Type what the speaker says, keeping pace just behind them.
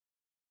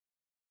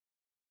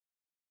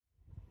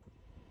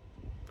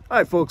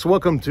Hi folks,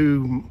 welcome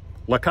to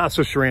La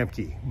Casa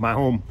Shramke, my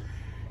home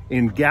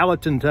in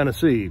Gallatin,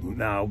 Tennessee.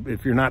 Now,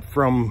 if you're not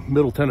from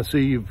Middle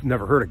Tennessee, you've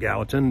never heard of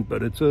Gallatin,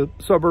 but it's a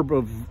suburb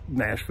of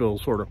Nashville,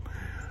 sort of.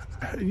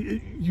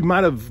 You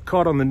might have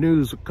caught on the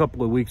news a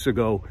couple of weeks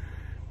ago,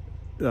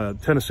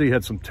 Tennessee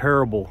had some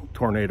terrible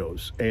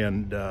tornadoes,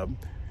 and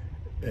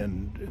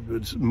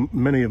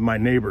many of my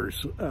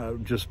neighbors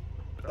just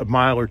a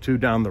mile or two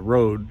down the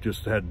road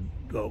just had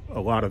a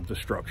lot of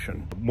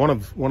destruction. One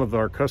of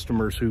our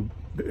customers who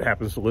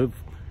happens to live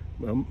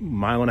a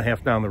mile and a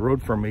half down the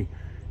road from me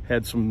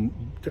had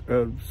some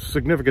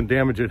significant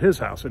damage at his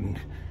house, and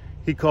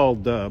he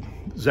called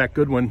Zach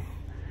Goodwin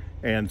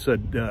and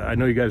said, I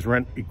know you guys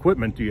rent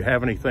equipment. Do you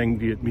have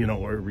anything,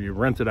 or you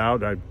rent it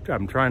out?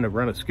 I'm trying to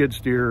rent a skid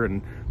steer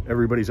and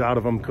everybody's out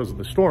of them because of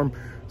the storm.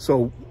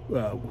 So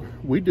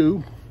we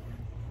do,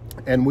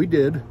 and we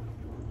did.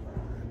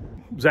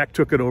 Zach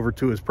took it over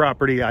to his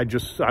property.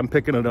 I'm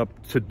picking it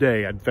up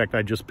today. In fact,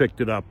 I just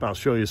picked it up. I'll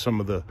show you some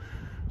of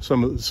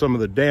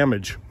the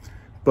damage,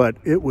 but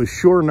it was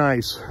sure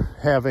nice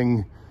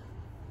having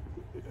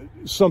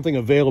something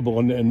available.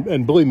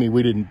 And believe me,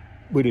 we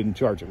didn't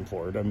charge him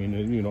for it. I mean,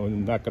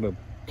 I'm not going to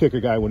kick a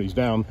guy when he's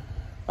down.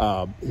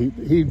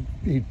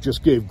 He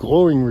just gave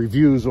glowing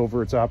reviews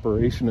over its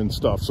operation and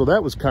stuff. So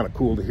that was kind of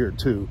cool to hear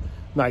too.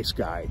 Nice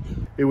guy.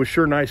 It was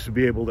sure nice to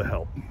be able to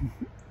help.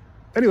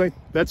 Anyway,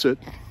 that's it.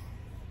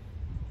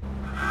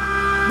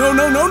 No,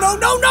 no, no, no,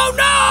 no, no,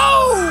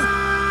 no!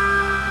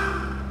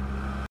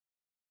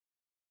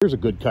 Here's a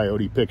good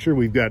coyote picture.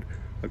 We've got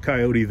a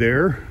coyote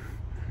there,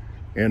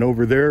 and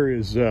over there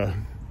is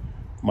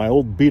my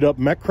old beat up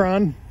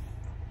Mecron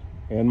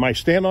and my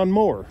stand-on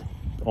mower.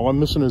 All I'm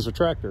missing is a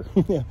tractor.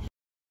 Yeah.